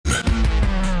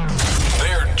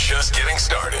just getting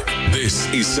started. This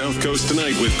is South Coast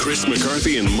Tonight with Chris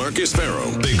McCarthy and Marcus Farrow.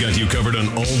 They've got you covered on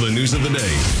all the news of the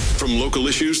day, from local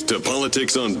issues to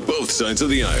politics on both sides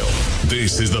of the aisle.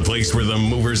 This is the place where the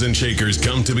movers and shakers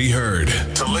come to be heard,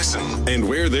 to listen, and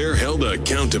where they're held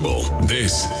accountable.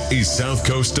 This is South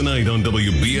Coast Tonight on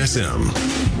WBSM.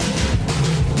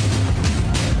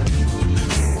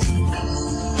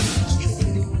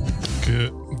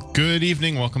 Good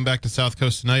evening. Welcome back to South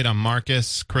Coast Tonight. I'm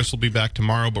Marcus. Chris will be back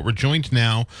tomorrow, but we're joined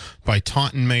now by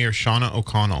Taunton Mayor Shauna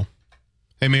O'Connell.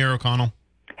 Hey, Mayor O'Connell.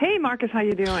 Hey, Marcus. How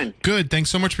you doing? Good. Thanks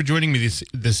so much for joining me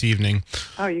this evening.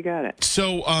 Oh, you got it.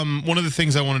 So one of the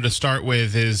things I wanted to start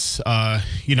with is, I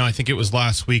think it was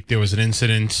last week there was an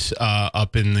incident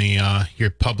up in the your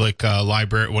public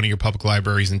library, one of your public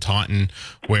libraries in Taunton,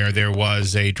 where there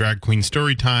was a drag queen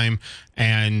story time,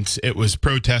 and it was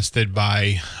protested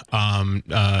by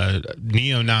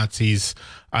neo-Nazis.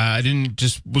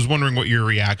 Was wondering what your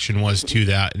reaction was to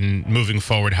that, and moving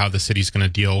forward, how the city's going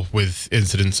to deal with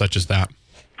incidents such as that.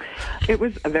 It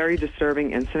was a very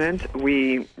disturbing incident.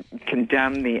 We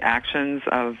condemn the actions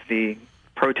of the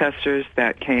protesters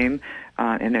that came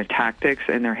in their tactics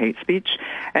and their hate speech.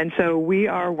 And so we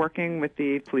are working with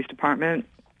the police department,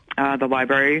 the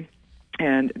library,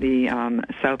 and the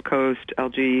South Coast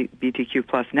LGBTQ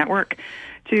plus network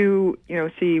to,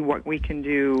 see what we can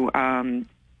do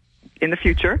in the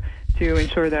future to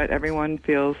ensure that everyone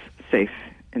feels safe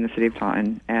in the city of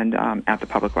Taunton and at the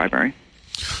public library.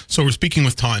 So we're speaking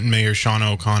with Taunton Mayor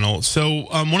Shauna O'Connell. So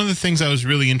one of the things I was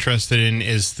really interested in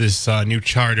is this new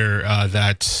charter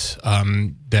that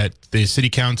the city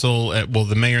council,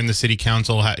 the mayor and the city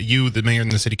council, the mayor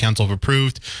and the city council have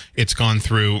approved. It's gone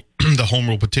through the home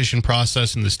rule petition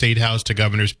process in the State House to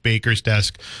Governor Baker's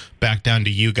desk, back down to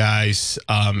you guys,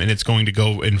 and it's going to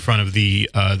go in front of the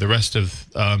rest of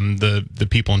the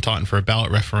people in Taunton for a ballot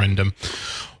referendum.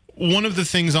 One of the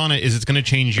things on it is it's going to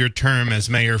change your term as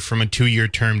mayor from a 2-year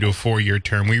term to a 4-year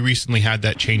term. We recently had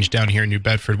that change down here in New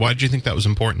Bedford. Why did you think that was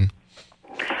important?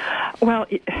 Well,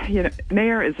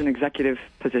 mayor is an executive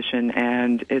position,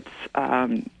 and it's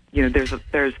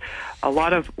there's a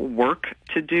lot of work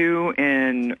to do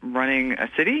in running a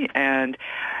city, and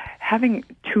having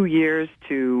 2 years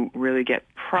to really get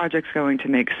projects going, to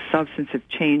make substantive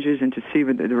changes and to see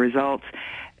the results.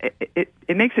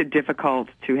 It makes it difficult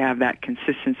to have that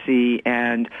consistency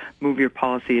and move your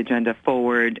policy agenda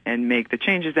forward and make the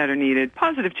changes that are needed,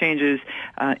 positive changes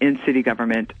in city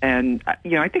government. And,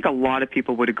 I think a lot of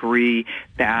people would agree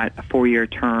that a 4-year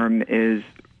term is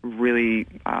really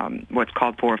what's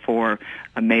called for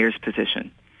a mayor's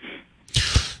position.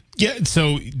 Yeah,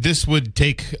 so this would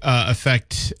take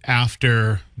effect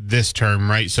after this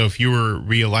term, right? So if you were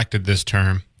reelected this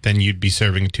term, then you'd be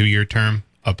serving a 2-year term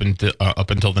up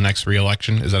until the next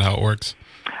reelection. Is that how it works?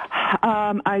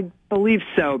 I believe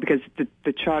so, because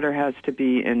the charter has to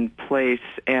be in place,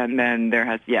 and then there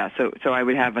has, so I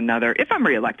would have another, if I'm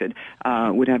reelected,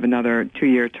 would have another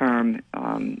 2-year term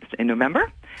in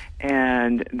November,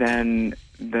 and then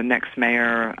the next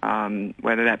mayor,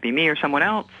 whether that be me or someone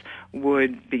else,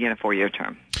 would begin a 4-year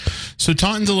term. So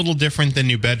Taunton's a little different than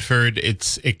New Bedford.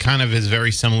 It kind of is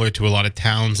very similar to a lot of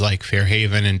towns like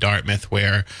Fairhaven and Dartmouth,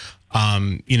 where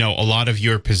a lot of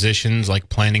your positions like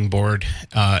planning board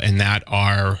and that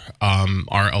are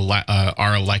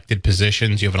elected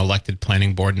positions. You have an elected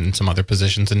planning board and some other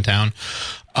positions in town.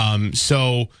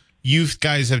 So you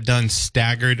guys have done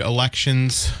staggered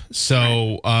elections.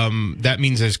 So that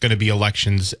means there's going to be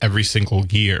elections every single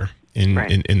year in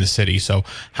the city. So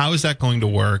how is that going to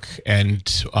work, and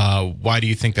why do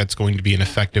you think that's going to be an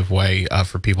effective way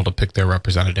for people to pick their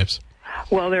representatives?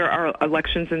 Well, there are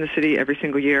elections in the city every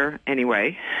single year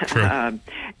anyway. True.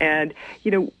 And,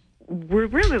 we're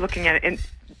really looking at it. And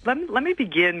let me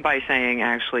begin by saying,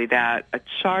 actually, that a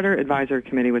charter advisory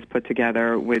committee was put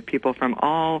together with people from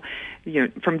all,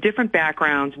 from different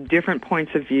backgrounds, different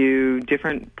points of view,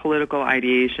 different political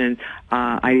ideations,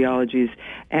 ideologies.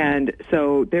 And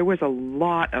so there was a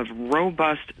lot of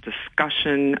robust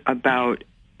discussion about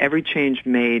every change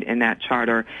made in that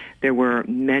charter. There were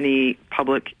many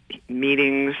public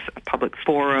meetings, public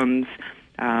forums,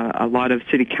 a lot of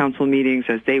city council meetings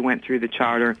as they went through the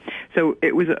charter. So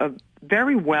it was a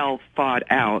very well thought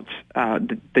out,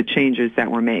 the changes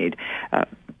that were made. I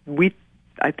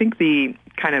think the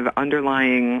kind of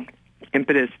underlying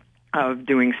impetus of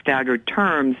doing staggered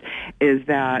terms is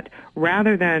that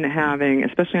rather than having,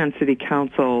 especially on city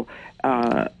council,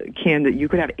 you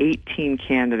could have 18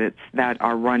 candidates that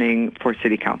are running for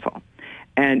city council.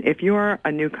 And if you're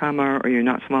a newcomer or you're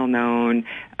not well known,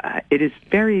 it is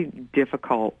very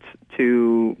difficult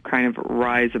to kind of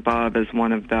rise above as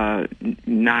one of the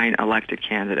 9 elected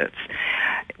candidates.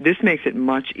 This makes it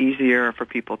much easier for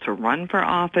people to run for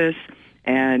office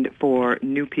and for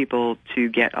new people to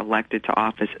get elected to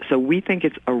office. So we think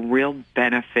it's a real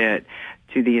benefit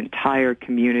to the entire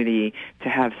community to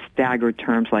have staggered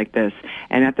terms like this.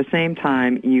 And at the same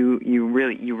time, you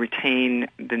retain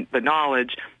the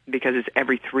knowledge, because it's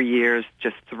every 3 years,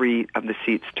 just 3 of the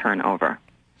seats turn over.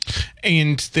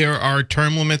 And there are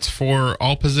term limits for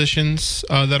all positions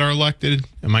that are elected.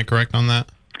 Am I correct on that?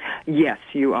 Yes,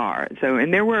 you are. So,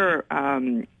 and there were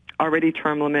already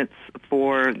term limits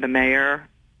for the mayor.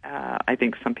 I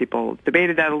think some people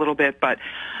debated that a little bit, but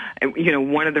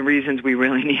one of the reasons we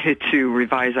really needed to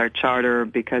revise our charter,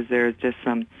 because there's just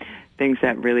some things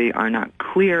that really are not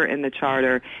clear in the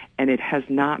charter, and it has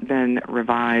not been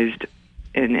revised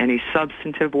in any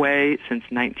substantive way since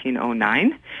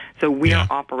 1909. So we are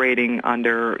operating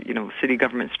under, city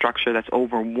government structure that's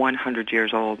over 100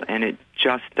 years old, and it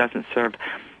just doesn't serve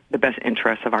the best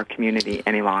interests of our community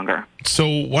any longer. So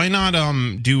why not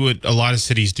do what a lot of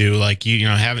cities do, like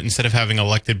have it, instead of having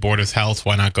elected board of health,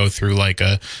 why not go through like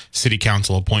a city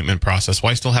council appointment process?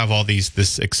 Why still have all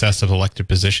this excessive elected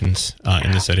positions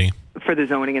in the city? For the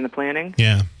zoning and the planning?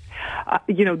 Yeah.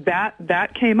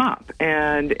 That came up,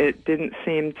 and it didn't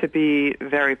seem to be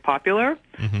very popular.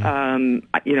 Mm-hmm.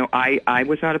 I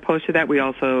was not opposed to that. They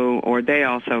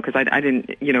also, because I didn't,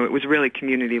 it was really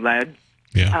community-led.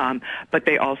 Yeah. But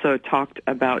they also talked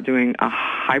about doing a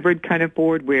hybrid kind of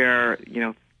board where,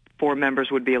 4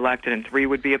 members would be elected and 3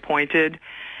 would be appointed.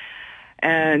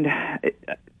 And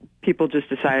people just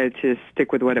decided to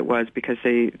stick with what it was, because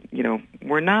they,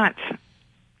 were not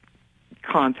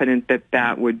confident that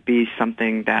that would be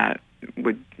something that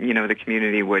would, the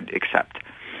community would accept.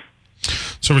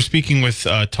 So we're speaking with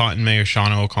Taunton Mayor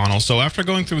Shauna O'Connell. So after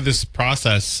going through this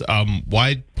process,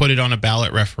 why put it on a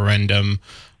ballot referendum?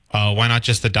 Why not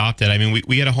just adopt it? I mean,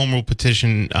 we had a home rule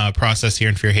petition process here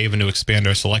in Fairhaven to expand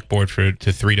our select board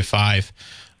to 3 to 5.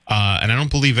 And I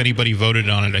don't believe anybody voted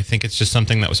on it. I think it's just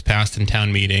something that was passed in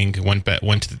town meeting, went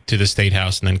to the State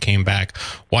House, and then came back.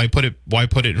 Why put it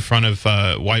in front of?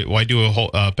 Why do a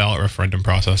whole ballot referendum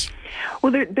process?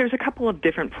 Well, there's a couple of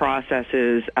different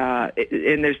processes,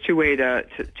 and there's two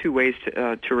ways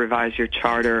to revise your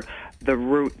charter. The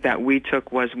route that we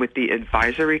took was with the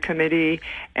advisory committee,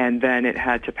 and then it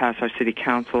had to pass our city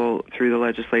council through the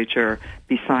legislature,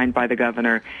 be signed by the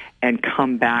governor, and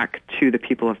come back to the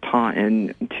people of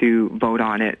Taunton to vote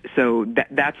on it. So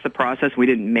that's the process. We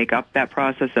didn't make up that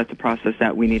process. That's the process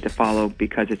that we need to follow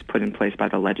because it's put in place by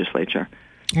the legislature.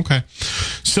 Okay.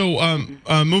 So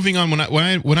moving on, when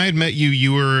I had met you,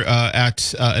 you were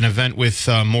at an event with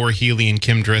Maura Healey and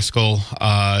Kim Driscoll.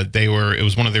 It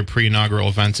was one of their pre-inaugural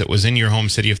events. It was in your home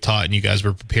city of Taunton. You guys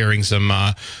were preparing some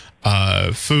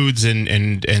foods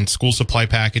and school supply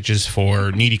packages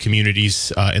for needy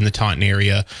communities in the Taunton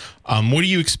area. What do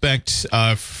you expect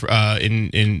from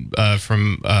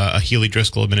a Healey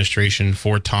Driscoll administration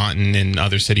for Taunton and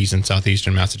other cities in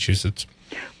southeastern Massachusetts?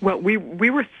 Well, we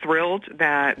were thrilled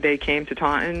that they came to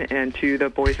Taunton and to the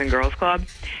Boys and Girls Club,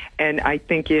 and I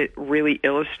think it really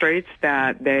illustrates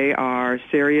that they are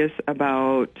serious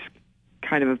about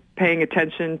kind of paying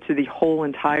attention to the whole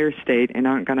entire state and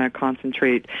aren't going to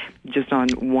concentrate just on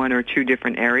 1 or 2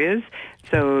 different areas.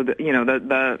 So,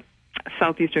 the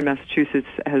southeastern Massachusetts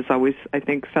has always, I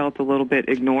think, felt a little bit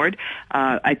ignored.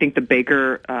 I think the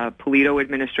Baker-Polito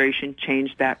administration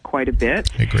changed that quite a bit.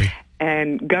 I agree.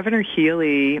 And Governor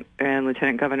Healey and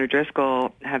Lieutenant Governor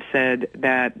Driscoll have said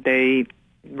that they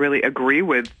really agree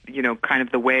with, kind of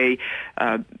the way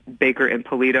Baker and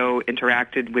Polito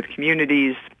interacted with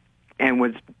communities and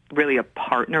was really a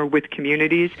partner with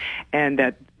communities, and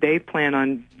that they plan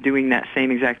on doing that same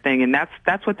exact thing. And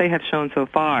that's what they have shown so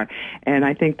far. And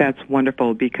I think that's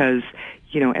wonderful because,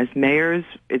 as mayors,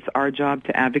 it's our job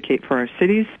to advocate for our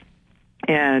cities.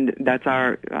 And that's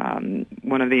our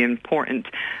one of the important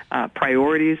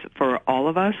priorities for all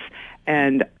of us.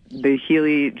 And the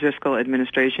Healey-Driscoll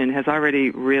administration has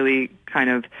already really kind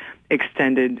of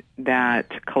extended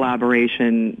that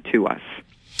collaboration to us.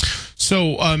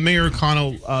 So, Mayor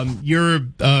O'Connell, you're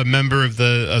a member of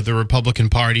the Republican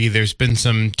Party. There's been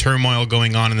some turmoil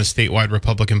going on in the statewide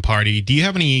Republican Party. Do you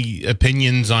have any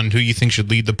opinions on who you think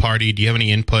should lead the party? Do you have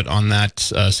any input on that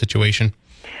situation?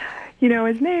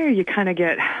 As mayor, you kind of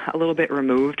get a little bit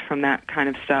removed from that kind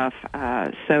of stuff.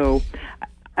 So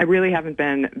I really haven't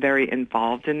been very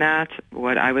involved in that.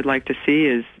 What I would like to see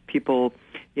is people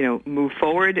move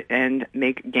forward and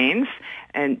make gains.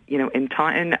 And, in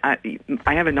Taunton,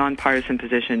 I have a nonpartisan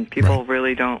position. People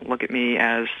really don't look at me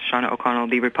as Shauna O'Connell,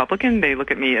 the Republican. They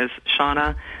look at me as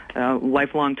Shauna,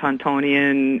 lifelong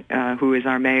Tauntonian, who is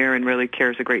our mayor and really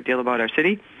cares a great deal about our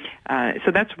city.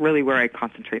 So that's really where I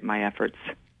concentrate my efforts.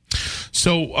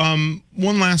 So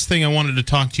one last thing I wanted to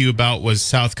talk to you about was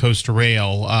SouthCoast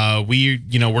Rail.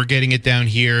 We're getting it down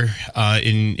here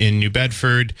in New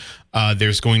Bedford.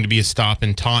 There's going to be a stop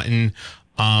in Taunton.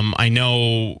 I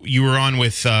know you were on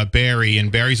with Barry,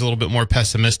 and Barry's a little bit more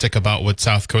pessimistic about what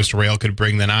SouthCoast Rail could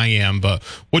bring than I am. But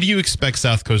what do you expect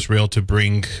SouthCoast Rail to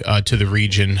bring to the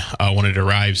region when it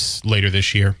arrives later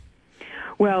this year?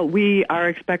 Well, we are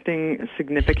expecting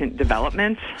significant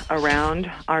development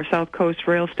around our South Coast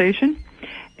Rail station,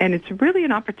 and it's really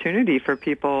an opportunity for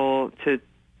people to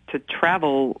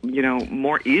travel,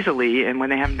 more easily and when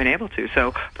they haven't been able to.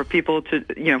 So for people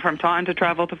to, from Taunton to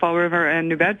travel to Fall River and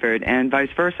New Bedford and vice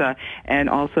versa, and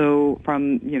also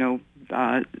from,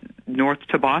 north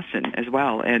to Boston as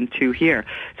well and to here.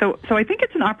 So I think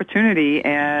it's an opportunity,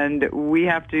 and we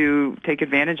have to take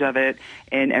advantage of it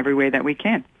in every way that we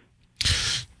can.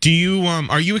 Do you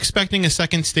are you expecting a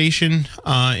second station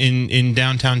in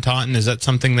downtown Taunton? Is that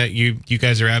something that you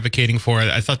guys are advocating for?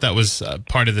 I thought that was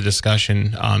part of the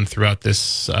discussion throughout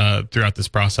this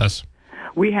process.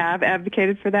 We have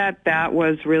advocated for that. That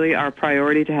was really our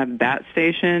priority, to have that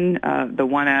station, the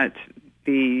one at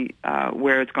the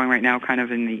where it's going right now, kind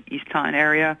of in the East Taunton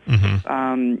area.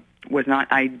 Was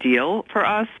not ideal for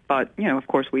us, but of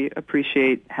course we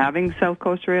appreciate having South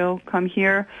Coast Rail come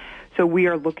here. So we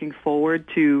are looking forward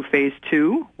to Phase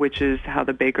 2, which is how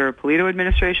the Baker-Polito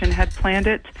administration had planned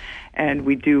it, and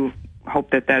we do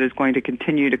hope that is going to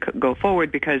continue to go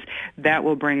forward, because that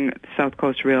will bring South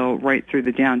Coast Rail right through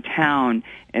the downtown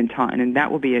in Taunton, and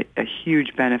that will be a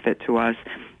huge benefit to us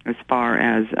as far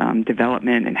as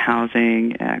development and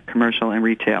housing, commercial and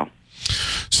retail.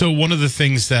 So one of the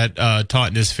things that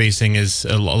Taunton is facing is,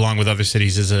 along with other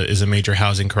cities, is a major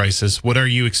housing crisis. What are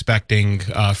you expecting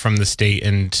from the state,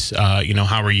 and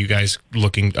how are you guys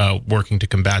working to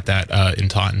combat that in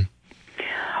Taunton?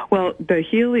 Well, the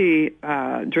Healy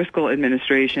Driscoll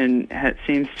administration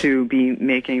seems to be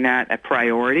making that a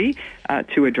priority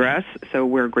to address. So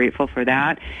we're grateful for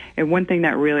that. And one thing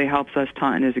that really helps us,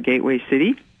 Taunton is a gateway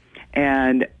city,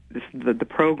 and the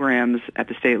programs at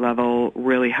the state level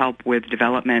really help with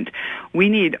development. We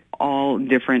need all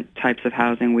different types of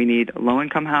housing. We need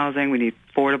low-income housing. We need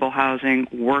affordable housing,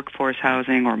 workforce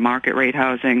housing, or market rate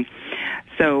housing.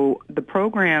 So the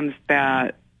programs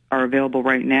that are available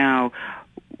right now,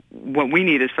 what we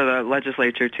need is for the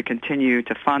legislature to continue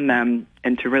to fund them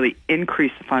and to really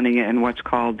increase the funding in what's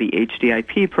called the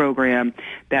HDIP program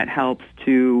that helps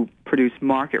to produce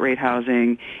market rate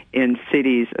housing in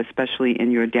cities, especially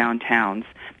in your downtowns,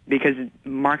 because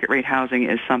market rate housing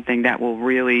is something that will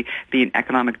really be an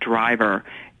economic driver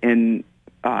in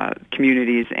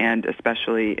communities and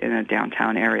especially in a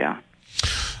downtown area.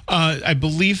 I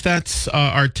believe that's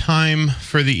our time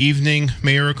for the evening.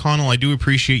 Mayor O'Connell, I do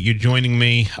appreciate you joining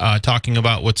me, talking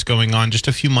about what's going on just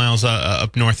a few miles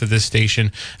up north of this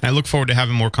station. And I look forward to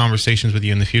having more conversations with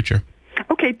you in the future.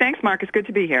 Okay, thanks, Mark. It's good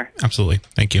to be here. Absolutely.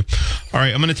 Thank you. All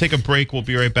right, I'm going to take a break. We'll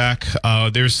be right back.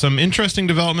 There's some interesting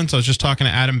developments. I was just talking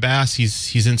to Adam Bass.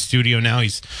 He's in studio now.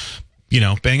 He's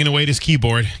banging away at his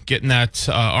keyboard, getting that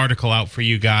article out for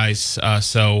you guys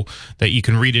so that you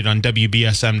can read it on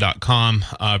WBSM.com.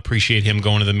 Appreciate him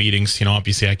going to the meetings.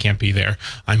 Obviously I can't be there.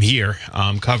 I'm here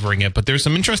covering it, but there's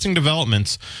some interesting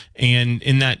developments. And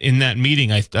in that meeting,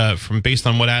 based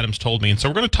on what Adam's told me. And so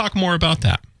we're going to talk more about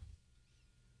that.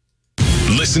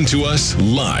 Listen to us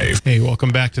live. Hey,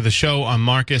 welcome back to the show. I'm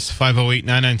Marcus,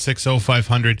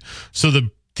 508-996-0500. So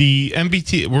the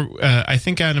MBTA, I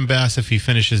think Adam Bass, if he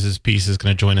finishes his piece, is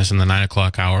going to join us in the 9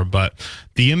 o'clock hour. But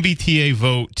the MBTA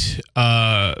vote,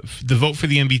 the vote for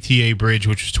the MBTA bridge,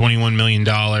 which was $21 million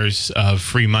of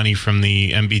free money from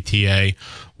the MBTA,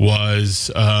 was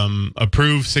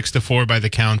approved 6-4 by the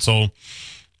council.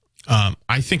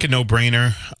 I think a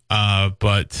no-brainer,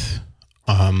 but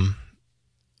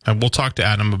we'll talk to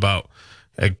Adam about.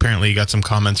 Apparently, he got some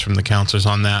comments from the councilors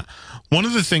on that. One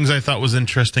of the things I thought was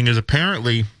interesting is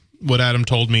apparently what Adam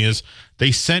told me is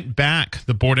they sent back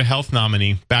the Board of Health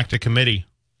nominee back to committee,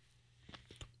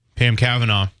 Pam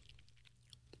Cavanaugh.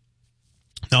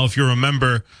 Now, if you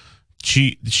remember,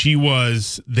 she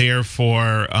was there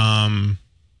for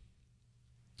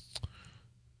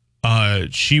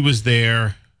she was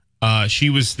there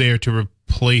to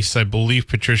replace, I believe,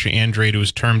 Patricia Andrade, who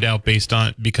was termed out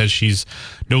because she's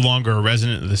no longer a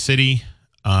resident of the city,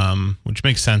 which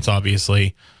makes sense,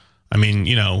 obviously. I mean,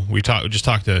 we just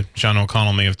talked to Shauna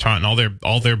O'Connell, Mayor of Taunton.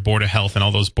 All their board of health and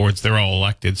all those boards, they're all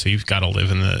elected. So you've got to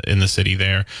live in the city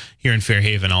there. Here in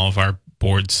Fairhaven, all of our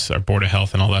boards, our board of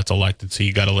health and all that's elected. So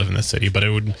you got to live in the city. But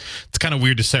it's kind of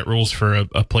weird to set rules for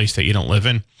a place that you don't live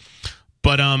in.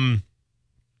 But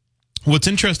what's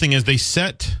interesting is they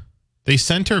sent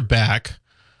her back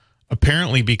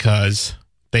apparently because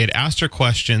they had asked her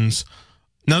questions.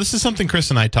 Now, this is something Chris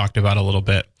and I talked about a little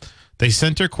bit. They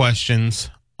sent her questions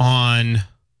on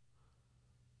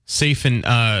safe and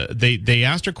they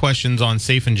asked her questions on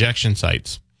safe injection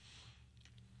sites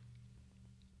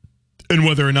and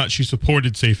whether or not she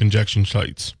supported safe injection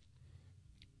sites,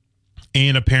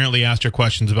 and apparently asked her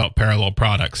questions about parallel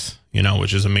products,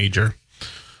 which is a major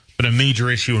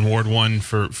issue in Ward 1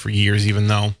 for years, even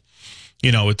though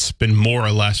it's been more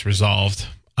or less resolved,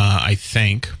 I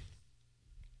think,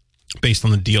 based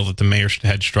on the deal that the mayor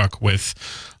had struck with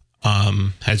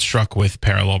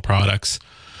parallel products.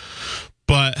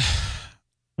 But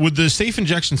with the safe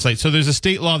injection site, so there's a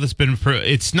state law that's been,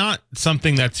 it's not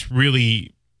something that's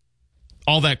really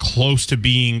all that close to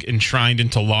being enshrined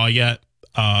into law yet.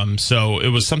 So it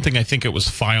was something, I think it was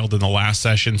filed in the last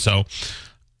session. So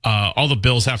all the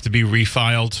bills have to be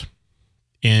refiled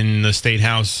in the State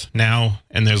House now.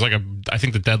 And there's I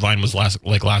think the deadline was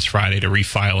last Friday to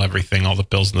refile everything, all the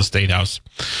bills in the State House.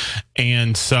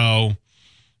 And so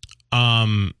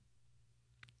one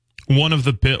of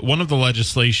the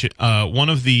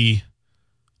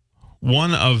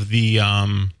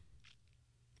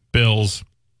bills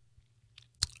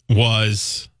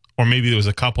was, or maybe there was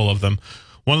a couple of them.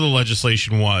 One of the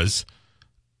legislation was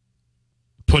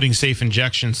putting safe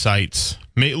injection sites,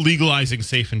 legalizing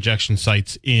safe injection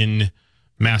sites in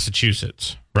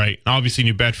Massachusetts, right? Obviously,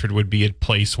 New Bedford would be a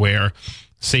place where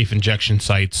safe injection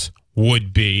sites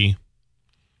would be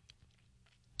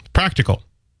practical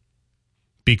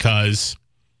because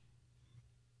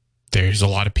there's a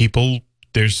lot of people,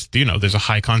 there's a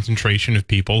high concentration of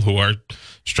people who are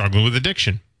struggling with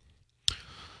addiction.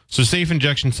 So safe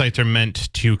injection sites are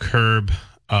meant to curb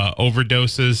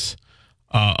overdoses,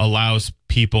 allows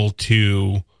people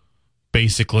to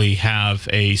basically have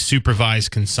a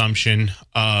supervised consumption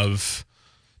of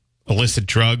illicit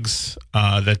drugs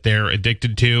that they're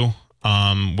addicted to,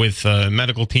 with a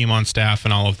medical team on staff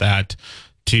and all of that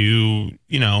to,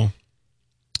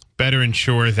 better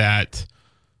ensure that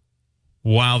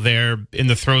while they're in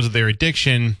the throes of their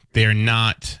addiction, they're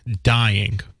not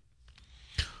dying.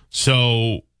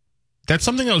 So that's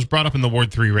something that was brought up in the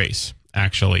Ward 3 race,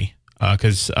 actually,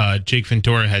 because Jake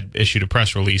Ventura had issued a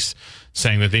press release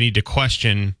saying that they need to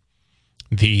question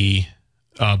the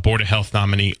Board of Health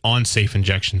nominee on safe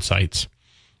injection sites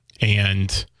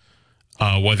and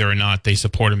whether or not they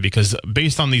support him, because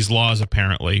based on these laws,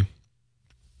 apparently,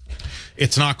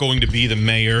 it's not going to be the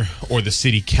mayor or the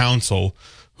city council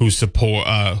who support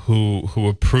who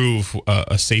approve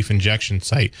a safe injection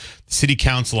site. The city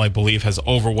council, I believe, has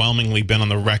overwhelmingly been on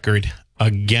the record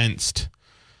against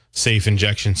safe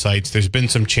injection sites. There's been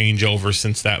some changeover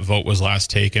since that vote was last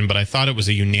taken, but I thought it was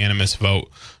a unanimous vote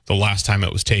the last time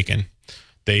it was taken.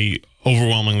 They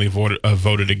overwhelmingly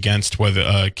voted against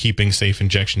whether keeping safe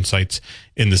injection sites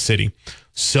in the city.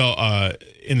 So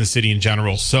in the city in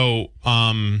general. So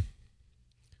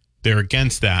they're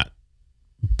against that,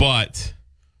 but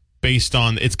based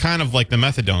on, it's kind of like the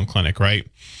methadone clinic, right?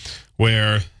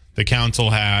 Where the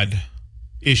council had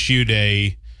issued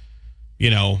a,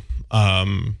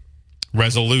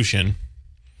 resolution,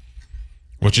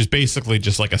 which is basically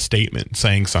just like a statement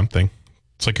saying something.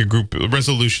 It's like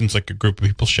resolution's like a group of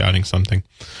people shouting something.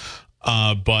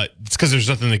 But it's because there's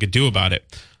nothing they could do about it.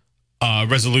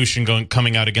 Resolution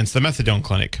coming out against the methadone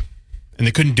clinic. And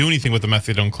they couldn't do anything with the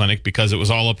methadone clinic because it was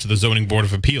all up to the Zoning Board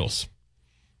of Appeals.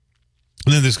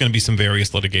 And then there's going to be some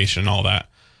various litigation and all that.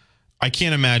 I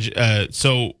can't imagine.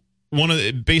 So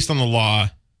based on the law,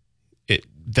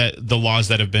 the laws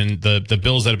that have been, the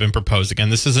bills that have been proposed, again,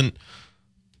 this isn't,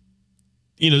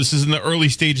 this is in the early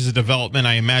stages of development.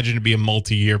 I imagine it to be a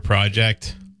multi-year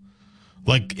project.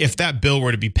 Like if that bill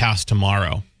were to be passed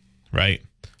tomorrow, right?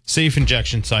 Safe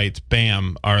injection sites,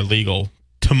 bam, are legal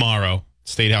tomorrow.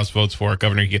 State House votes for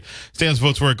it. State House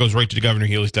votes for it, goes right to Governor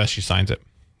Healy's desk. She signs it,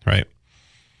 right?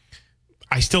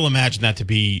 I still imagine that to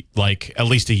be like at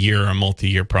least a year or a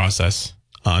multi-year process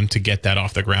to get that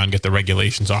off the ground, get the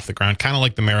regulations off the ground, kind of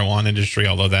like the marijuana industry,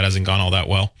 although that hasn't gone all that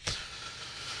well.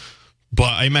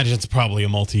 But I imagine it's probably a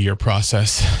multi-year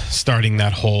process starting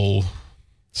that whole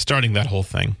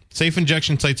thing. Safe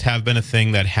injection sites have been a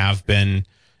thing that have been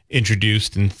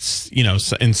introduced in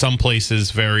some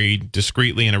places very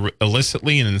discreetly and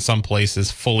illicitly, and in some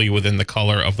places fully within the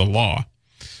color of the law.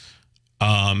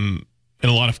 In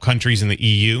a lot of countries in the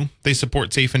EU, they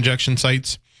support safe injection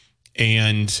sites,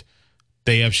 and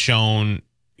they have shown,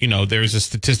 there's a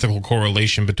statistical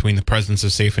correlation between the presence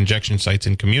of safe injection sites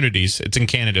in communities. It's in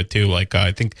Canada too. Like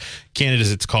I think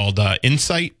Canada's, it's called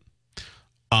Insight.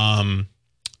 I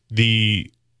think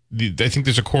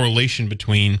there's a correlation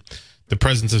between the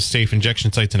presence of safe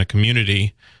injection sites in a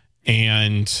community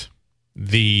and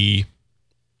the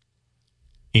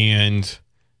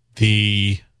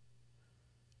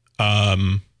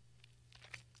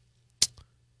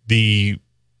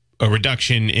a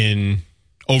reduction in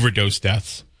overdose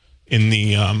deaths in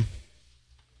the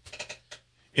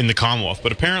Commonwealth.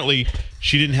 But apparently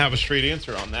she didn't have a straight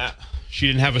answer on that. She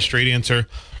didn't have a straight answer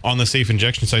on the safe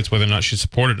injection sites, whether or not she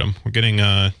supported them. We're getting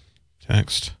a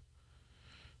text.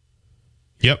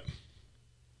 Yep.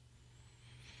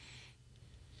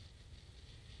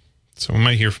 So we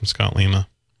might hear from Scott Lima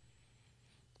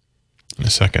in a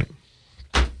second.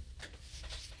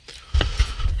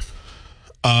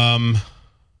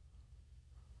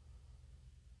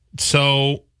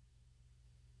 So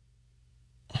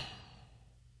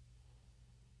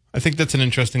I think that's an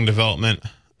interesting development.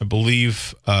 I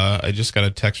believe I just got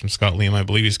a text from Scott Lima. I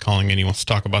believe he's calling in. He wants to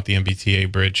talk about the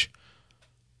MBTA bridge.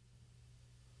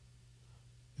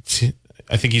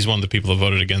 I think he's one of the people that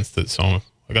voted against it, so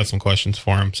I got some questions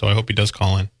for him. So I hope he does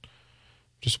call in.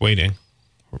 Just waiting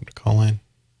for him to call in.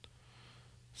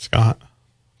 Scott,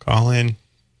 call in.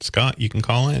 Scott, you can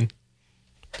call in.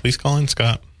 Please call in,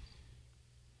 Scott.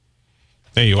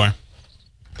 There you are.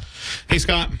 Hey,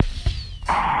 Scott.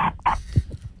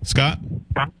 Scott?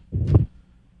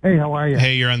 Hey, how are you?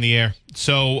 Hey, you're on the air.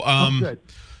 So, good.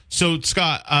 So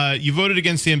Scott, you voted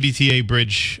against the MBTA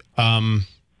bridge.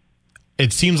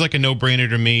 It seems like a no-brainer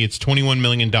to me. It's $21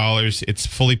 million. It's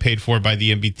fully paid for by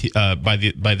the MBT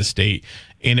by the state,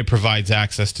 and it provides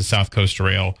access to SouthCoast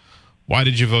Rail. Why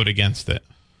did you vote against it?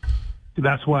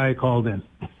 That's why I called in.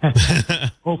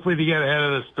 Hopefully to get ahead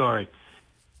of the story.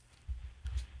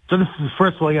 So this is,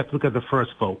 first of all, you have to look at the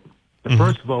first vote. The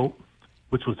first vote,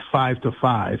 which was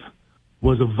 5-5,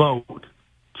 was a vote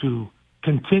to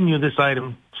continue this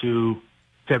item to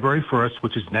February 1st,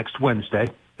 which is next Wednesday.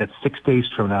 That's 6 days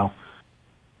from now.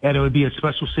 And it would be a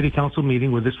special city council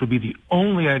meeting where this would be the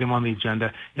only item on the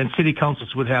agenda, and city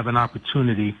councils would have an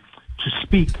opportunity to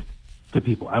speak to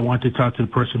people. I want to talk to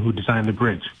the person who designed the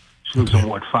bridge. She lives in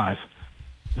Ward 5.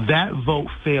 That vote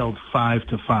failed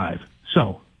 5-5.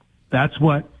 So that's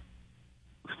what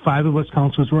 5 of us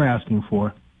councilors were asking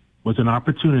for, was an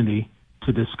opportunity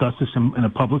to discuss this in a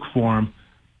public forum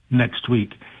next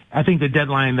week. I think the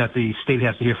deadline that the state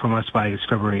has to hear from us by is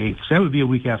February 8th. So that would be a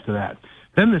week after that.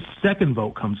 Then the second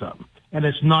vote comes up, and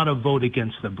it's not a vote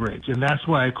against the bridge. And that's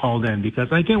why I called in, because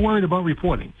I get worried about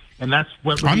reporting. And that's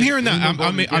what I'm hearing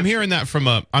that. I'm hearing that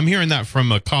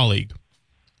from a colleague.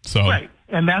 So right.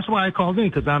 And that's why I called in,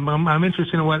 because I'm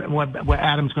interested in what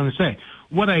Adam's going to say.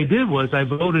 What I did was I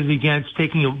voted against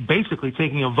taking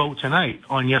a vote tonight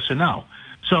on yes or no.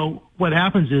 So what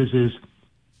happens is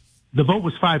the vote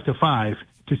was 5-5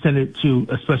 to send it to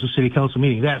a special city council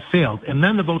meeting. That failed. And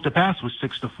then the vote to pass was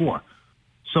 6-4.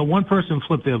 So one person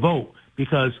flipped their vote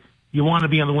because you want to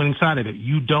be on the winning side of it.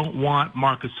 You don't want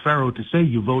Marcus Farrow to say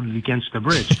you voted against the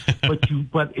bridge, but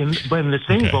in the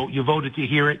same vote, you voted to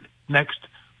hear it next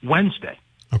Wednesday.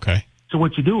 Okay. So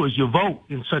what you do is you vote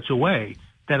in such a way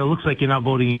that it looks like you're not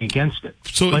voting against it.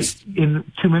 So like 2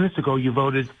 minutes ago, you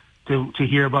voted to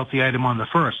hear about the item on the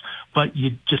first, but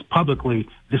you just publicly,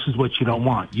 this is what you don't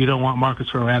want. You don't want Marcus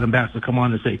Farrow, Adam Bass to come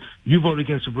on and say, you voted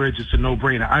against the bridge, it's a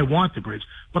no-brainer. I want the bridge,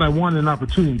 but I want an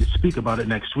opportunity to speak about it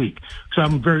next week. So I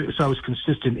was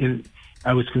consistent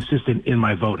in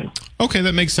my voting. Okay,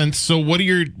 that makes sense. So what are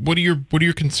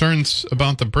your concerns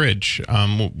about the bridge?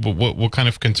 What kind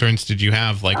of concerns did you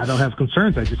have? Like, I don't have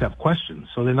concerns, I just have questions.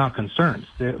 So they're not concerns,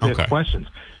 they're questions.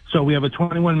 So we have a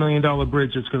 $21 million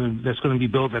bridge that's going to be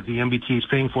built that the MBTA is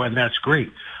paying for, and that's great.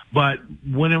 But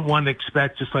wouldn't one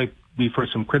expect, just like we've heard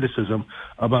some criticism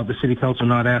about the city council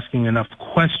not asking enough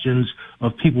questions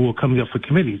of people who are coming up for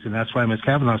committees, and that's why Ms.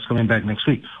 Kavanaugh's coming back next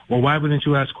week. Well, why wouldn't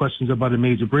you ask questions about a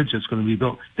major bridge that's going to be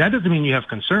built? That doesn't mean you have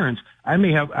concerns. I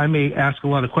may ask a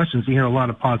lot of questions and hear a lot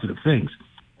of positive things.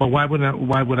 But why would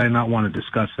I not want to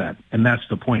discuss that? And that's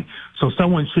the point. So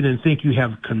someone shouldn't think you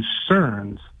have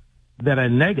concerns that are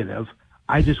negative.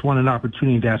 I just want an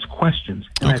opportunity to ask questions.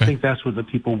 And I think that's what the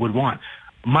people would want.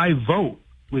 My vote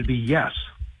would be yes,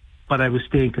 but I was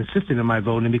staying consistent in my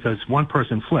voting because one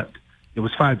person flipped. It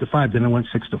was 5-5, then it went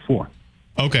 6-4.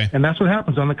 Okay. And that's what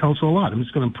happens on the council a lot. I'm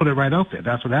just going to put it right out there.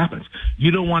 That's what happens. You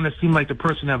don't want to seem like the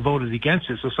person that voted against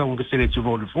it so someone can say that you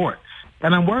voted for it.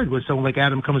 And I'm worried when someone like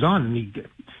Adam comes on and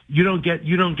you don't get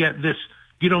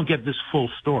this full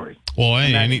story. Well,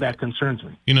 that concerns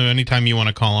me. Anytime you want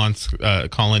to call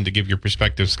in to give your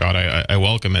perspective, Scott, I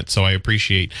welcome it. So I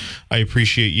appreciate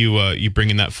you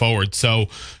bringing that forward. So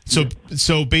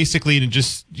basically,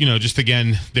 just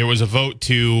again, there was a vote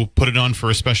to put it on for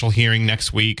a special hearing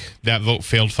next week. That vote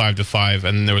failed 5-5,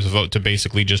 and there was a vote to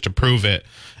basically just approve it,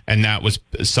 and that was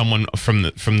someone from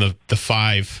the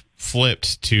 5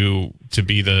 flipped to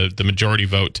be the majority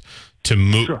vote to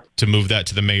move that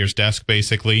to the mayor's desk,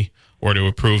 basically, or to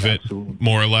approve Absolutely. it,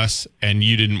 more or less. And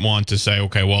you didn't want to say,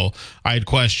 okay, well, I had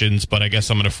questions, but I guess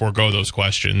I'm going to forego those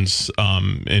questions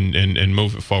and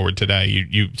move it forward today.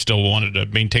 You still wanted to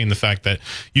maintain the fact that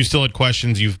you still had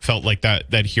questions. You felt like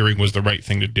that hearing was the right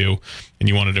thing to do, and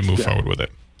you wanted to move forward with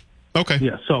it. Okay.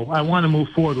 Yeah, so I want to move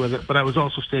forward with it, but I was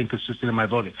also staying consistent in my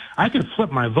voting. I could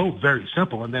flip my vote, very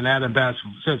simple, and then Adam Bass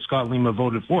said Scott Lima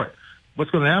voted for it. What's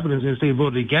going to happen is they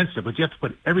voted against it, but you have to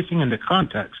put everything into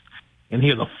context and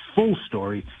hear the full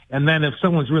story. And then if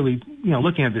someone's really,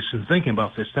 looking at this and thinking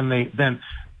about this, then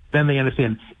they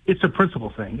understand it's a principle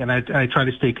thing. And I try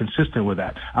to stay consistent with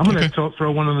that. I'm going to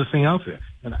throw one other thing out there.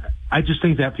 And I just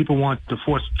think that people want to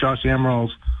force Josh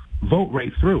Amaril's vote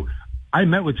right through. I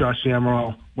met with Josh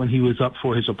Amaral when he was up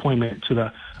for his appointment to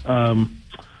the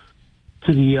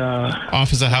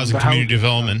Office of Housing Community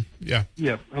Development. Yeah.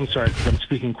 Yeah. I'm sorry, 'cause I'm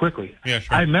speaking quickly. Yeah,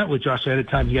 sure. I met with Josh at a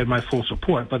time. He had my full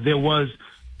support, but there was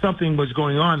something was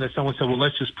going on that someone said, well,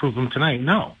 let's just prove him tonight.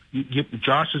 No,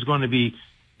 Josh is going to be,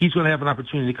 he's going to have an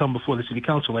opportunity to come before the city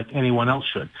council like anyone else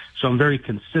should. So I'm very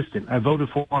consistent. I voted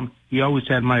for him. He always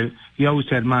had my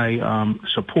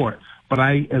support, but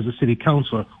I, as a city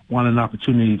councilor, want an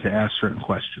opportunity to ask certain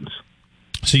questions.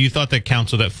 So you thought that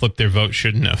council that flipped their vote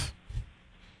shouldn't have?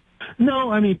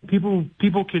 No, I mean,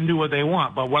 people can do what they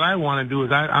want, but what I want to do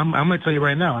is I'm going to tell you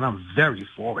right now, and I'm very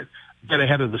forward, get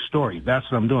ahead of the story. That's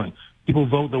what I'm doing. People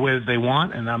vote the way that they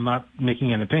want, and I'm not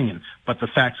making an opinion, but the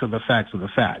facts are the facts are the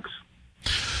facts.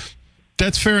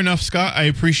 That's fair enough, Scott. I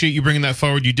appreciate you bringing that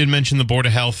forward. You did mention the Board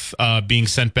of Health being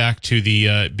sent back to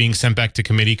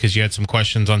committee because you had some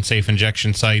questions on safe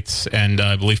injection sites and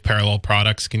I believe parallel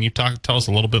products. Can you tell us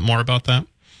a little bit more about that?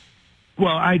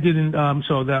 Well, I didn't.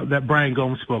 So that Brian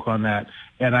Gomes spoke on that,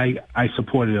 and I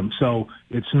supported him. So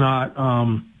it's not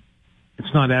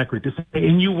accurate to say,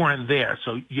 and you weren't there,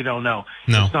 so you don't know.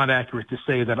 No. It's not accurate to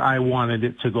say that I wanted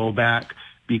it to go back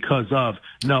because of.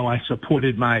 No, I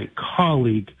supported my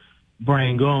colleague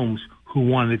Brian Gomes, who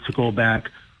wanted to go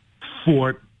back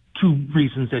for two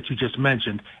reasons that you just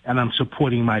mentioned, and I'm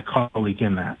supporting my colleague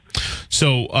in that.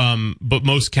 So, but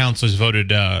most councilors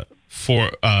voted for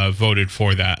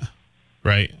that,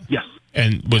 right? Yes.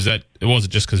 And it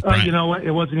wasn't just because Brian? You know what?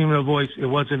 It wasn't even a voice. It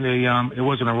wasn't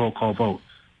a roll call vote.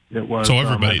 It was. So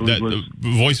everybody,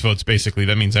 voice votes basically.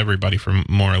 That means everybody, for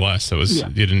more or less. It was. Yeah.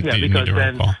 You didn't need a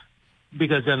roll call.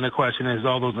 Because then the question is,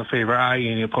 all those in favor, aye,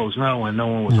 and opposed, no, and no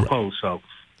one was opposed. So,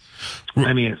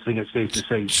 I mean, I think it's safe to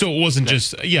say. So it wasn't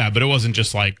but it wasn't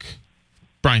just like,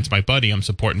 Brian's my buddy, I'm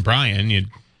supporting Brian.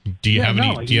 Do you have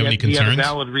any concerns? He had a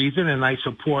valid reason, and I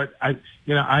support.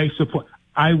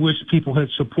 I wish people had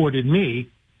supported me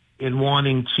in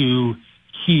wanting to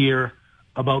hear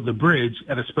about the bridge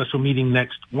at a special meeting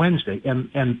next Wednesday,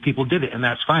 and people did it, and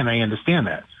that's fine. I understand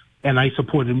that. And I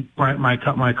supported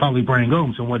my colleague Brian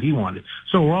Gomes and what he wanted.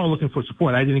 So we're all looking for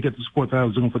support. I didn't get the support that I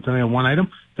was looking for tonight on one item.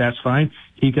 That's fine.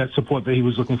 He got support that he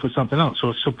was looking for something else.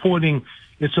 So it's supporting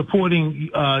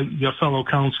your fellow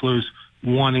councilors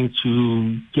wanting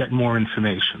to get more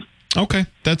information. Okay,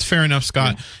 that's fair enough,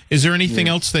 Scott. Yeah. Is there anything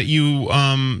else that you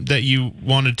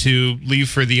wanted to leave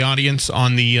for the audience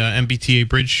on the MBTA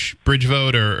bridge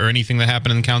vote, or anything that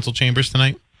happened in the council chambers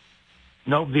tonight?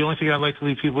 No, the only thing I'd like to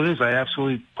leave people with is I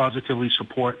absolutely positively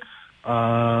support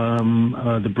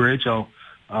the bridge.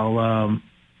 My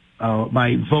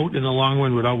vote in the long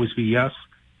run would always be yes,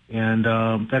 and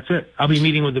that's it. I'll be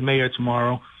meeting with the mayor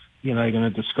tomorrow. You're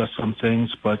going to discuss some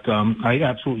things, but I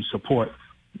absolutely support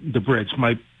the bridge.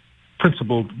 My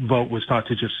principal vote was not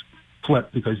to just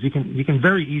flip, because you can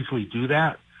very easily do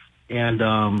that, and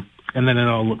then it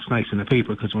all looks nice in the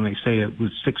paper, because when they say it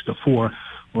was 6-4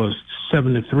 or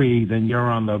 7-3, then you're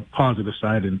on the positive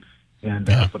side,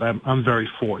 but I'm very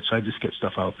for it, so I just get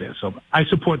stuff out there. So I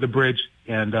support the bridge,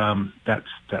 and that's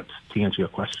to answer your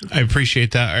question. I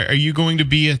appreciate that. Are you going to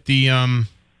be at the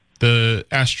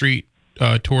Ash Street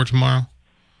tour tomorrow?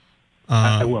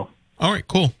 I will. All right,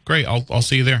 cool, great. I'll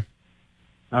see you there.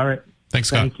 All right. Thanks,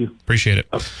 Scott. Thank you. Appreciate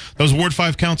it. That was Ward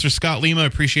 5 Councilor Scott Lima.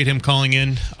 Appreciate him calling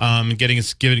in and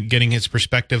getting his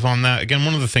perspective on that. Again,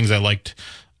 one of the things I liked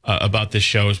about this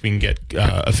show, as we can get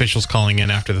officials calling in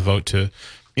after the vote to,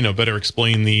 better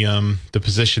explain the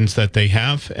positions that they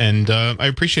have. And I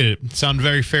appreciate it. It sounded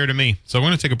very fair to me. So we're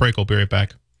going to take a break. We'll be right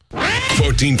back.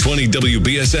 1420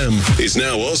 WBSM is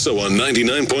now also on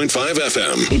 99.5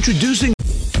 FM. Introducing.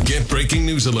 Get breaking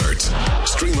news alerts,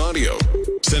 stream audio,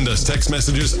 send us text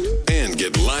messages, and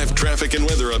get live traffic and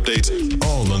weather updates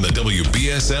all on the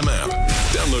WBSM app.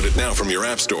 Download it now from your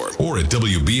app store or at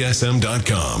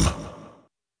WBSM.com.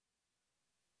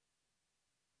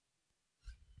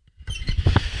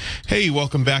 Hey,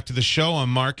 welcome back to the show. I'm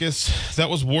Marcus. That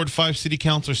was Ward 5 City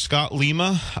Councilor Scott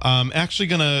Lima. What I'm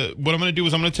going to do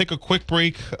is I'm going to take a quick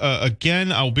break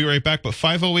again. I'll be right back, but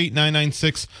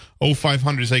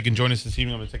 508-996-0500 so you can join us this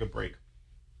evening. I'm going to take a break.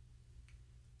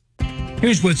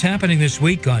 Here's what's happening this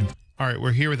week on. All right,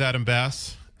 we're here with Adam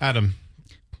Bass. Adam.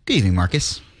 Good evening,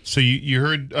 Marcus. So you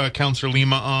heard Councilor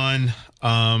Lima on.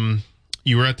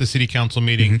 You were at the city council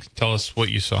meeting. Mm-hmm. Tell us what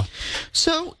you saw.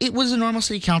 So it was a normal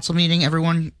city council meeting,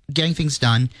 everyone getting things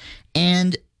done.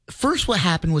 And first what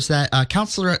happened was that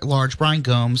Councilor at Large, Brian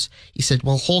Gomes, he said,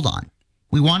 well, hold on.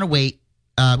 We want to wait.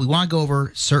 We want to go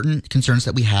over certain concerns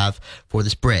that we have for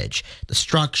this bridge. The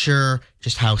structure,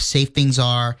 just how safe things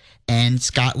are. And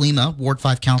Scott Lima, Ward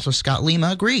 5 Councilor Scott Lima,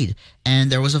 agreed.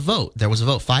 And there was a vote.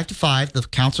 5-5. The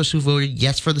councilors who voted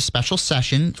yes for the special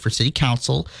session for city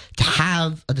council to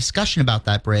have a discussion about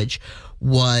that bridge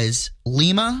was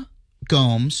Lima,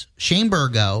 Gomes, Shane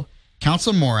Burgo,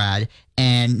 Councilor Morad,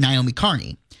 and Naomi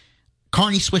Carney.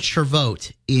 Carney switched her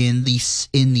vote in the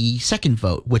second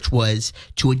vote, which was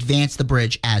to advance the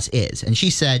bridge as is. And she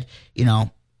said, I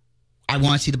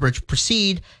want to see the bridge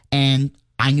proceed, and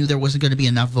I knew there wasn't going to be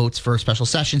enough votes for a special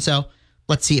session, so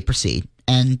let's see it proceed.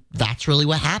 And that's really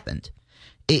what happened.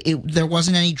 There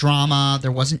wasn't any drama.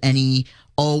 There wasn't any,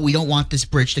 we don't want this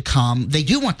bridge to come. They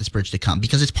do want this bridge to come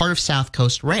because it's part of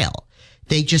SouthCoast Rail.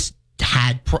 They just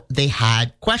had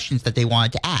questions that they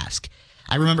wanted to ask.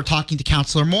 I remember talking to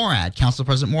Council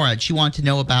President Morad. She wanted to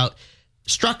know about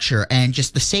structure and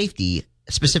just the safety,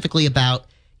 specifically about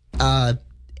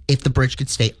if the bridge could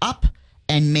stay up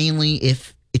and mainly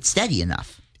if it's steady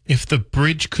enough. If the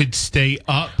bridge could stay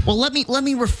up? Well, let me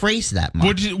rephrase that,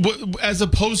 Mark. As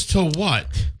opposed to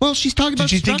what? Well, she's talking about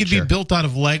structure. Did you think it'd be built out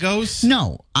of Legos?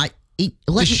 No.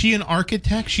 Is she an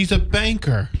architect? She's a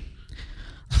banker.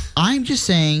 I'm just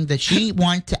saying that she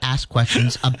wanted to ask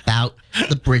questions about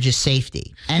the bridge's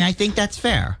safety, and I think that's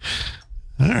fair.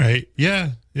 All right.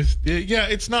 Yeah.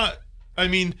 It's not. I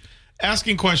mean,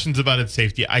 asking questions about its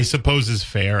safety, I suppose, is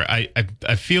fair. I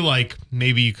feel like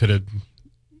maybe you could have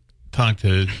talked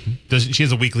to. She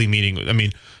has a weekly meeting. I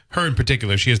mean, her in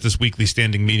particular, she has this weekly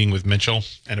standing meeting with Mitchell,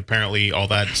 and apparently all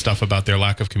that stuff about their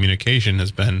lack of communication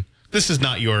has been. This is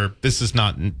not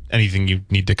anything you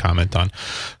need to comment on.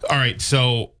 All right,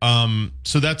 so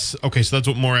that's okay. So that's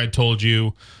what Morad told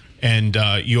you, and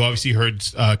you obviously heard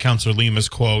Councilor Lima's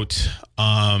quote.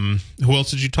 Who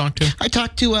else did you talk to? I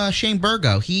talked to Shane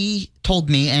Burgo. He told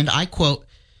me, and I quote,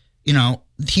 he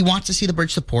wants to see the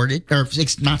bridge supported, or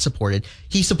it's not supported.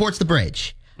 He supports the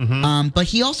bridge. Mm-hmm. But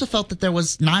he also felt that there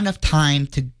was not enough time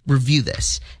to review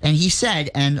this, and he said,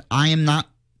 and I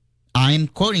am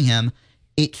quoting him.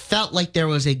 It felt like there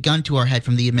was a gun to our head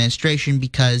from the administration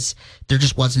because there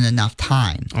just wasn't enough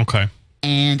time. Okay.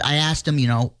 And I asked him, you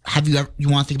want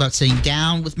to think about sitting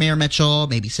down with Mayor Mitchell,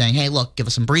 maybe saying, hey, look, give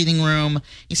us some breathing room.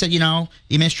 He said, the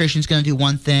administration's going to do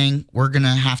one thing. We're going to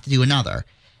have to do another.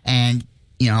 And,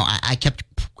 I kept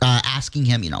asking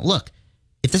him, look,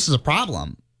 if this is a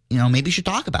problem, maybe you should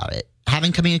talk about it.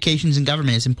 Having communications in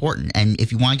government is important. And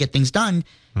if you want to get things done,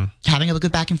 having a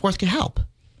good back and forth could help.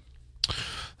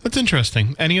 That's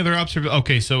interesting. Any other observations?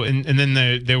 Okay, so and then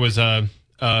there was Pam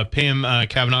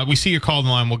Kavanaugh. We see your call on the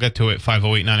line. We'll get to it.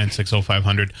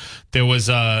 508-996-0500. There was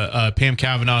Pam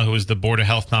Kavanaugh, who was the Board of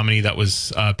Health nominee that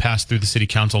was passed through the City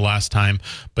Council last time,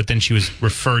 but then she was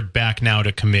referred back now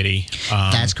to committee.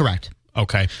 That's correct.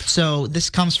 Okay. So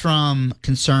this comes from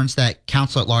concerns that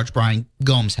Council at Large Brian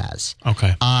Gomes has.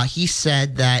 Okay. He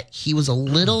said that he was a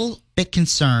little bit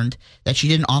concerned that she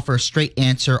didn't offer a straight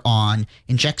answer on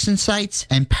injection sites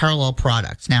and parallel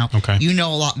products. Now, You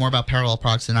know a lot more about parallel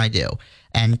products than I do,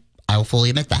 and I will fully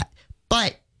admit that.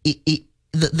 But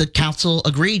the council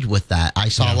agreed with that. I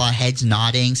saw a lot of heads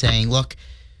nodding, saying, look,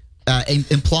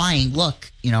 implying,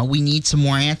 look, we need some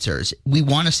more answers. We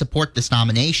want to support this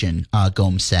nomination,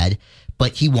 Gomes said,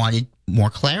 but he wanted more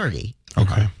clarity.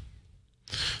 Okay.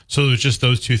 So it was just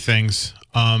those two things.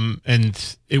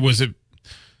 And it was a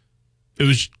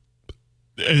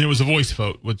voice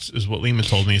vote, which is what Lima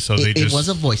told me. So it was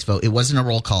a voice vote. It wasn't a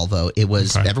roll call vote. It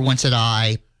was everyone said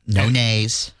aye, no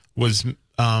nays. Was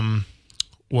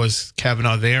Was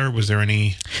Kavanaugh there? Was there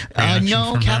any reaction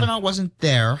No, from Kavanaugh wasn't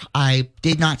there. I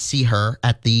did not see her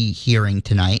at the hearing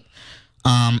tonight.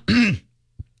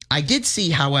 I did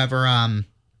see, however,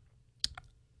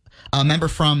 a member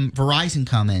from Verizon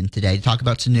come in today to talk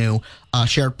about some new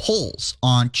shared poles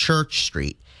on Church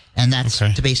Street. And that's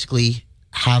to basically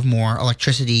have more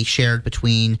electricity shared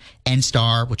between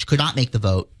NSTAR, which could not make the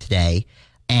vote today,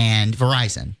 and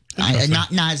Verizon.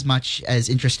 Not as much as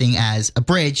interesting as a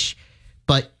bridge,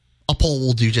 but a pole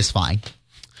will do just fine.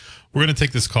 We're going to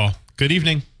take this call. Good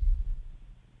evening.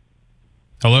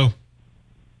 Hello.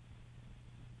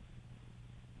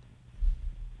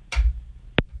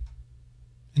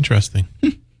 Interesting.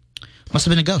 Must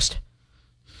have been a ghost.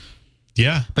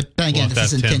 Yeah. But then again,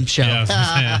 this isn't Tim's show.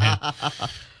 Yeah,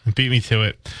 beat me to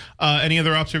it. Any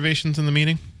other observations in the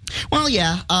meeting? Well,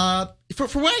 yeah. For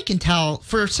what I can tell,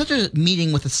 for such a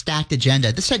meeting with a stacked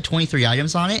agenda, this had 23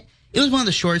 items on it. It was one of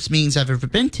the shortest meetings I've ever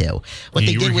been to.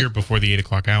 You were here before the 8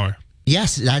 o'clock hour.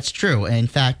 Yes, that's true. In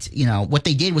fact, what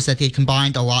they did was that they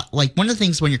combined a lot. Like, one of the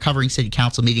things when you're covering city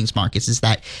council meetings, Marcus, is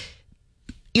that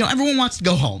everyone wants to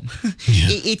go home. Yeah.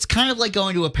 It's kind of like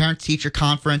going to a parent-teacher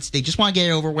conference. They just want to get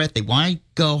it over with. They want to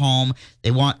go home.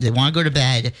 They want to go to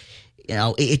bed.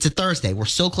 It's a Thursday. We're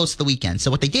so close to the weekend.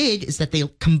 So what they did is that they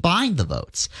combined the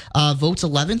votes. Votes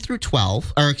 11 through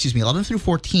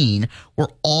 14 were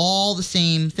all the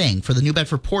same thing for the New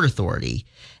Bedford Port Authority.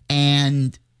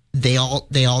 And they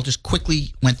all just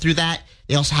quickly went through that.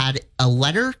 They also had a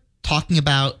letter talking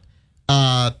about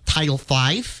Title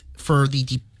V for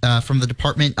from the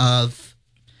Department of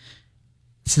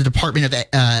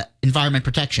Environment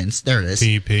Protections. There it is.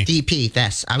 DEP.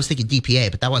 Yes, I was thinking DPA,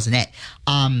 but that wasn't it.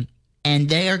 And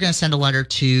they are going to send a letter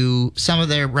to some of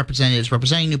their representatives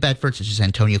representing New Bedford, such as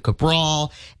Antonio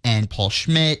Cabral and Paul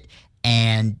Schmidt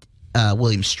and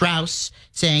William Strauss,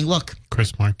 saying, look.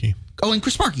 Chris Markey. Oh, and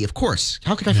Chris Markey, of course.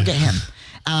 How could I forget him?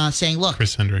 Saying, look,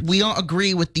 Chris Hendricks. We don't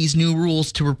agree with these new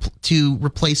rules to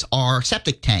replace our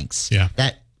septic tanks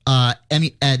that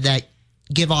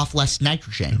give off less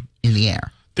nitrogen in the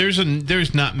air.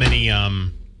 There's not many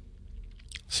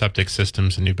septic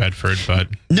systems in New Bedford, but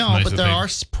there are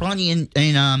plenty in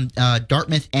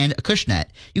Dartmouth and Acushnet.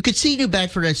 You could see New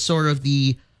Bedford as sort of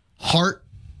the heart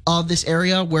of this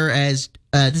area, whereas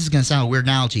this is going to sound a weird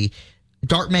analogy.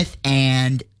 Dartmouth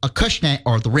and Acushnet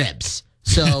are the ribs.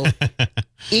 So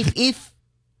if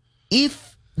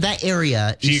that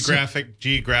area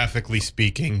geographically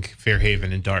speaking,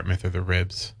 Fairhaven and Dartmouth are the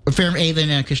ribs. Fairhaven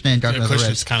and Acushnet and Dartmouth are the ribs.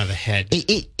 Acushnet's kind of the head.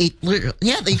 It literally,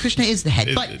 the Acushnet is the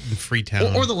head, but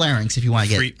Freetown or the larynx if you want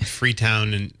to get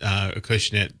Freetown and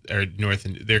Acushnet are north,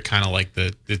 and they're kind of like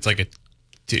it's like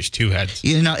two heads.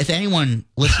 If anyone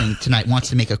listening tonight wants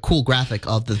to make a cool graphic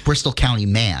of the Bristol County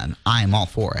man, I am all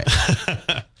for it.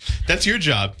 That's your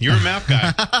job. You're a map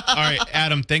guy. All right,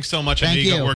 Adam, thanks so much. Thank you.